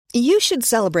You should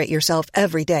celebrate yourself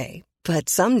every day, but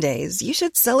some days you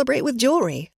should celebrate with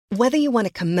jewelry. Whether you want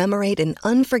to commemorate an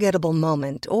unforgettable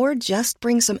moment or just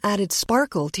bring some added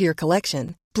sparkle to your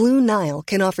collection, Blue Nile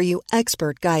can offer you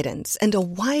expert guidance and a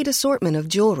wide assortment of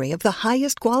jewelry of the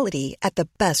highest quality at the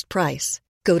best price.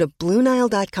 Go to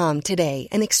BlueNile.com today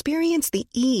and experience the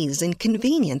ease and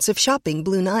convenience of shopping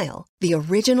Blue Nile, the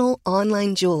original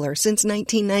online jeweler since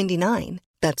 1999.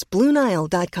 That's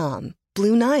BlueNile.com.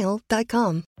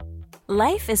 BlueNile.com.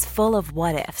 Life is full of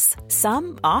what-ifs.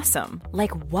 Some awesome,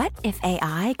 like what if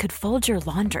AI could fold your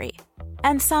laundry?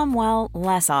 And some, well,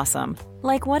 less awesome,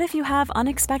 like what if you have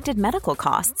unexpected medical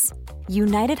costs?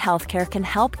 United Healthcare can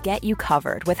help get you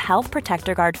covered with Health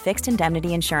Protector Guard fixed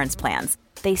indemnity insurance plans.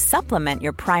 They supplement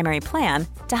your primary plan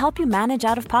to help you manage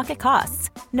out-of-pocket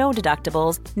costs. No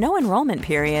deductibles, no enrollment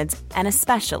periods, and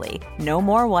especially no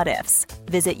more what-ifs.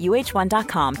 Visit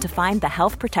uh1.com to find the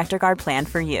Health Protector Guard plan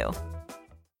for you.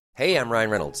 Hey, I'm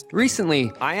Ryan Reynolds.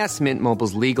 Recently, I asked Mint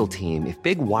Mobile's legal team if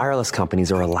big wireless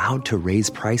companies are allowed to raise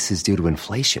prices due to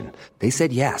inflation. They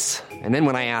said yes. And then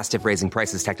when I asked if raising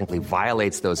prices technically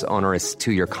violates those onerous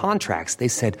two-year contracts, they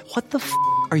said, "What the f***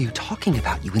 are you talking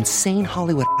about, you insane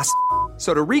Hollywood ass?"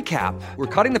 So to recap, we're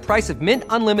cutting the price of Mint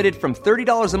Unlimited from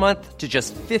 $30 a month to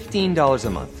just $15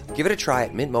 a month. Give it a try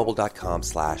at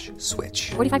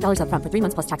mintmobile.com/switch. $45 up front for 3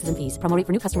 months plus taxes and fees. Promo rate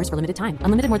for new customers for limited time.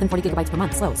 Unlimited more than 40 gigabytes per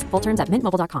month. Slows full terms at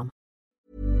mintmobile.com.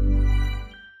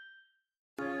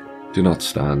 Do not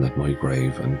stand at my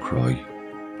grave and cry.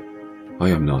 I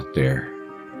am not there.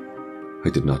 I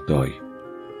did not die.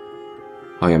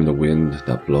 I am the wind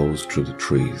that blows through the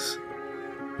trees,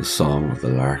 the song of the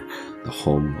lark, the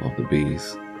hum of the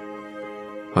bees.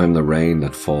 I am the rain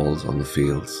that falls on the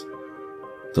fields,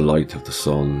 the light of the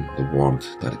sun, the warmth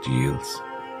that it yields.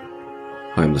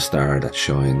 I am the star that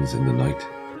shines in the night,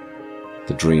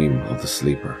 the dream of the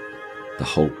sleeper, the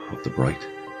hope of the bright.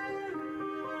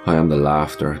 I am the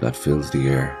laughter that fills the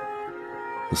air,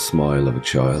 the smile of a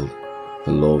child,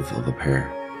 the love of a pair.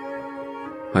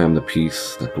 I am the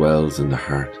peace that dwells in the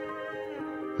heart,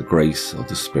 the grace of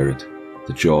the spirit,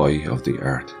 the joy of the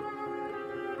art.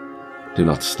 Do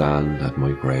not stand at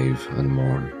my grave and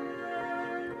mourn.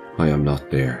 I am not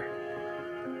there.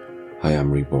 I am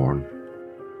reborn.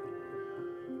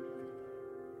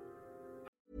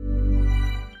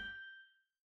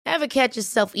 Ever catch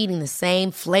yourself eating the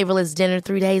same flavorless dinner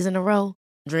 3 days in a row?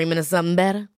 Dreaming of something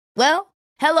better? Well,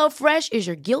 HelloFresh is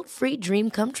your guilt-free dream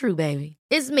come true, baby.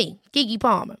 It's me, Keke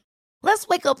Palmer. Let's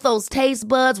wake up those taste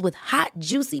buds with hot,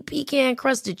 juicy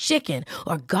pecan-crusted chicken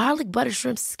or garlic butter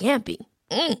shrimp scampi.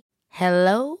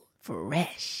 Hello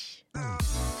Fresh.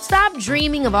 Stop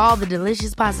dreaming of all the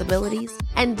delicious possibilities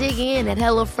and dig in at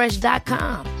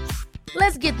HelloFresh.com.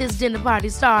 Let's get this dinner party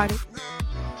started.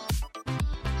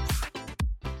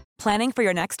 Planning for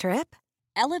your next trip?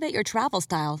 Elevate your travel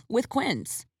style with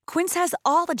Quince. Quince has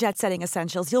all the jet-setting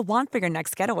essentials you'll want for your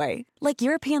next getaway, like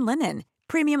European linen,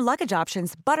 premium luggage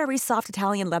options, buttery soft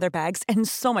Italian leather bags, and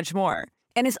so much more.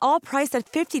 And is all priced at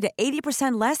 50 to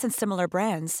 80% less than similar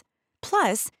brands.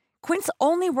 Plus, Quince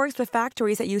only works with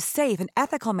factories that use safe and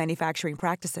ethical manufacturing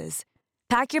practices.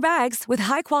 Pack your bags with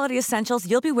high-quality essentials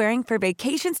you'll be wearing for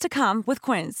vacations to come with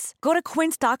Quince. Go to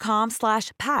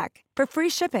quince.com/pack for free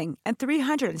shipping and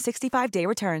 365-day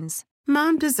returns.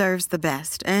 Mom deserves the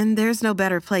best, and there's no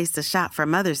better place to shop for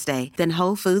Mother's Day than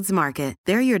Whole Foods Market.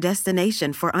 They're your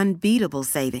destination for unbeatable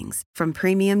savings, from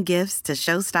premium gifts to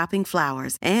show-stopping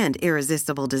flowers and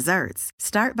irresistible desserts.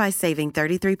 Start by saving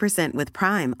 33% with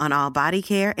Prime on all body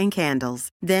care and candles.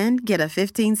 Then get a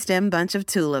 15-stem bunch of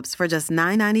tulips for just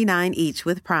 $9.99 each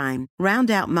with Prime. Round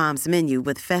out Mom's menu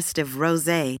with festive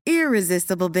rosé,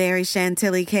 irresistible berry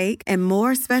chantilly cake, and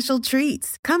more special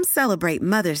treats. Come celebrate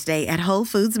Mother's Day at Whole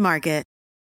Foods Market